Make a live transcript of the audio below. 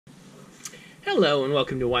Hello and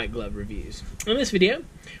welcome to White Glove Reviews. In this video,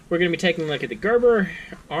 we're going to be taking a look at the Gerber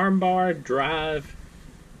Armbar Drive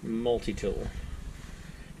Multi-Tool.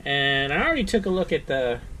 And I already took a look at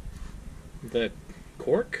the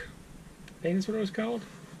cork. I think that's what it was called.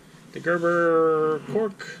 The Gerber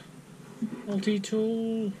Cork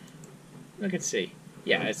Multi-Tool. Look and see.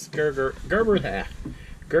 Yeah, it's Gerber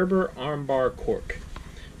Armbar Cork.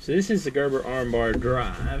 So this is the Gerber Armbar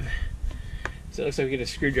Drive. So it looks like we get a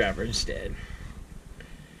screwdriver instead.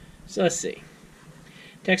 So let's see.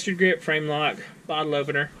 Textured grip, frame lock, bottle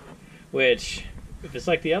opener, which, if it's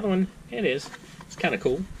like the other one, it is. It's kind of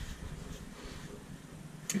cool.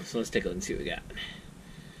 So let's take a look and see what we got.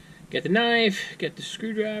 Got the knife, got the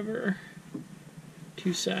screwdriver,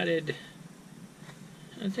 two-sided.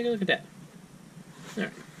 Let's take a look at that.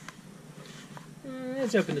 Alright.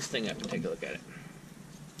 Let's open this thing up and take a look at it.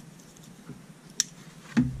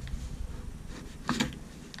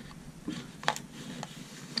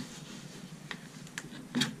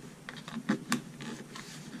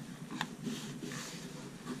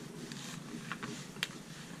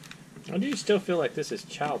 I do still feel like this is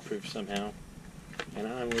child-proof somehow, and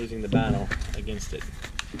I'm losing the battle against it.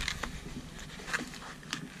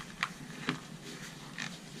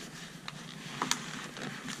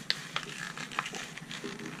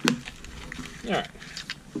 Alright.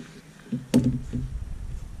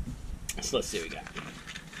 So let's see what we got.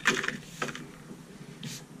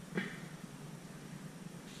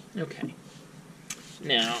 Okay.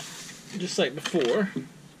 Now, just like before,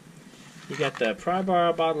 you got the pry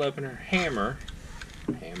bar, bottle opener, hammer.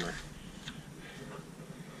 I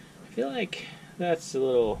feel like that's a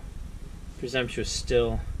little presumptuous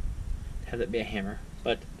still to have that be a hammer.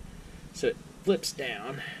 But, so it flips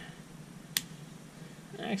down.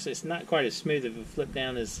 Actually, it's not quite as smooth of a flip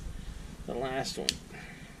down as the last one.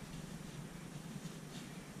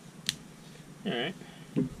 Alright.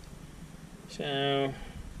 So,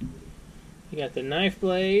 you got the knife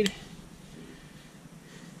blade.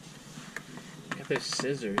 Those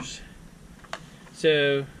scissors.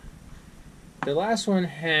 So the last one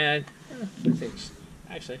had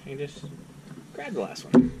actually I can just grab the last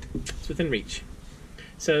one. It's within reach.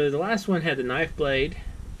 So the last one had the knife blade,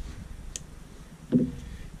 and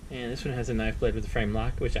this one has a knife blade with a frame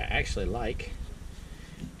lock, which I actually like.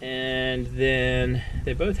 And then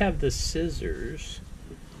they both have the scissors,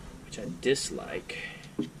 which I dislike.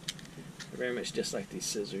 I very much dislike these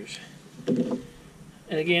scissors.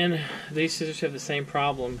 And again, these scissors have the same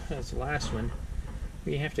problem as the last one.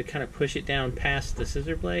 You have to kind of push it down past the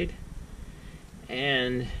scissor blade.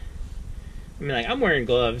 And, I mean, like, I'm wearing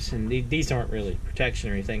gloves, and these aren't really protection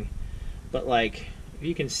or anything. But, like, if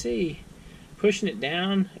you can see, pushing it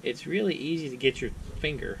down, it's really easy to get your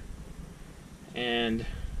finger. And,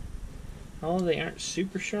 although they aren't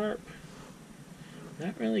super sharp,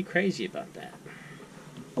 not really crazy about that.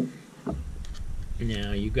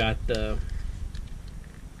 Now, you got the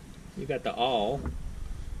awl.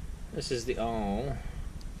 This is the awl.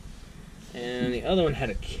 And the other one had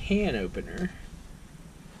a can opener.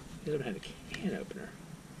 The other one had a can opener.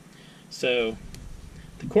 So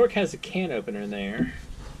the cork has a can opener there.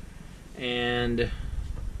 And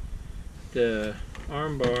the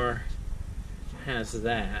armbar has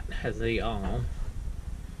the awl.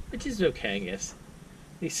 Which is okay, I guess.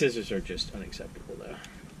 These scissors are just unacceptable though.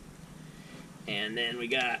 And then we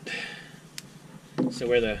got, so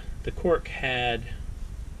where the cork had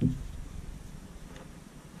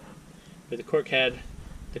the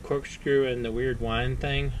corkscrew and the weird wine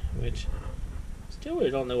thing, which still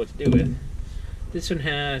really don't know what to do with. This one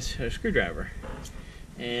has a screwdriver,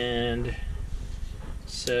 and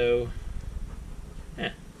so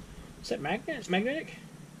is that magnetic?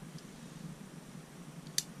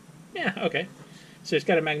 Yeah, okay. So it's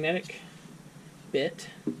got a magnetic bit,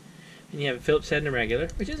 and you have a Phillips head and a regular,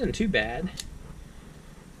 which isn't too bad.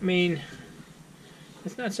 I mean,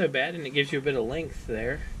 it's not so bad, and it gives you a bit of length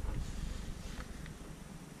there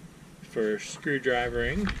for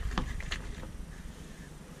screwdrivering.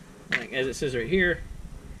 Like as it says right here,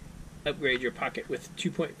 upgrade your pocket with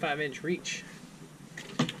 2.5-inch reach.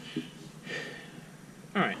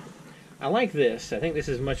 Alright, I like this. I think this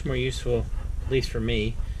is much more useful, at least for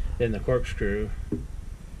me, than the corkscrew.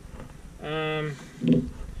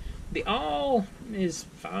 The awl is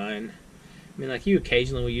fine. I mean, like, you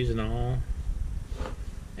occasionally will use an awl,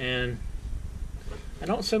 and I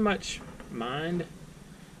don't so much mind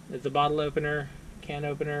the bottle opener, can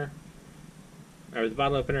opener, or the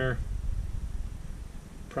bottle opener,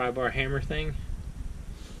 pry bar hammer thing.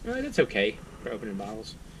 Well, that's okay for opening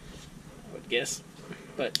bottles, I would guess.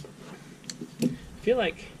 But I feel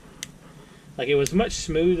like Like, it was much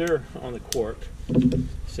smoother on the cork,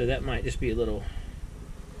 so that might just be a little.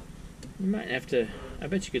 You might have to. I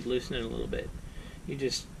bet you could loosen it a little bit. You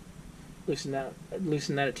just loosen that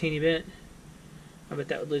a teeny bit. I bet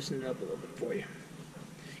that would loosen it up a little bit for you.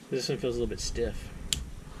 This one feels a little bit stiff.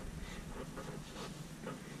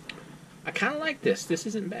 I kind of like this. This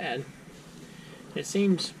isn't bad. It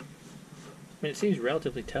seems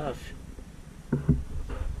relatively tough.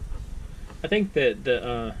 I think that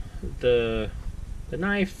the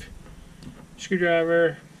knife,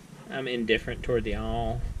 screwdriver, I'm indifferent toward the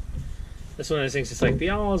awl. That's one of those things. It's like the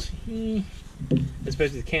awls,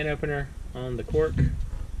 especially the can opener on the cork.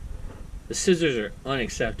 The scissors are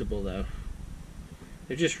unacceptable though.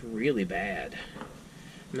 They're just really bad.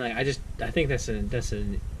 Like, I think that's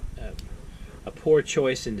a poor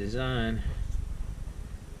choice in design.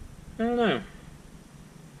 I don't know.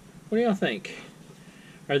 What do y'all think?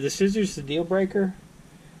 Are the scissors the deal breaker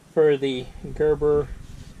for the Gerber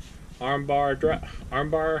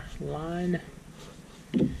Armbar line?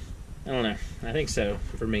 I don't know. I think so,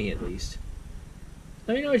 for me at least.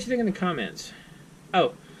 Let me know what you think in the comments.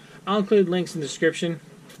 Oh, I'll include links in the description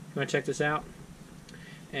if you want to check this out.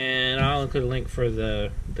 And I'll include a link for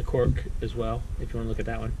the cork as well, if you want to look at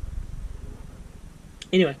that one.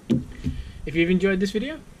 Anyway, if you've enjoyed this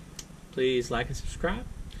video, please like and subscribe.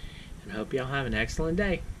 And I hope y'all have an excellent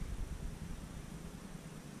day.